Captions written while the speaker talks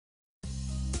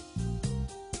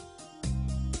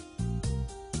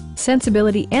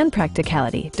sensibility, and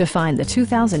practicality define the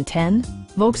 2010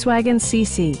 Volkswagen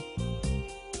CC.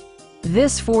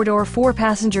 This four-door,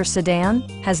 four-passenger sedan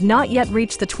has not yet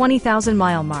reached the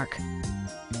 20,000-mile mark.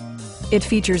 It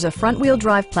features a front-wheel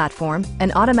drive platform,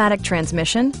 an automatic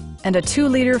transmission, and a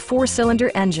 2-liter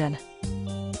four-cylinder engine.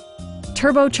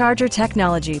 Turbocharger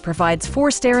technology provides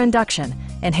forced air induction,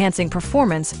 enhancing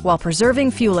performance while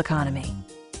preserving fuel economy.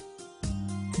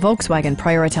 Volkswagen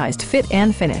prioritized fit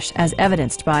and finish as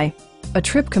evidenced by a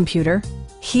trip computer,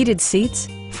 heated seats,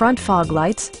 front fog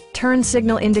lights, turn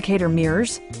signal indicator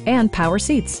mirrors, and power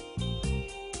seats.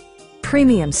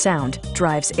 Premium sound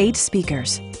drives 8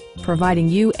 speakers, providing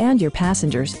you and your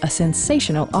passengers a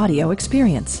sensational audio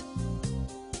experience.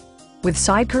 With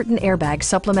side curtain airbags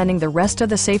supplementing the rest of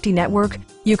the safety network,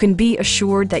 you can be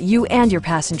assured that you and your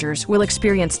passengers will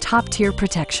experience top-tier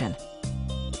protection.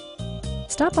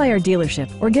 Stop by our dealership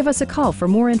or give us a call for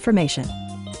more information.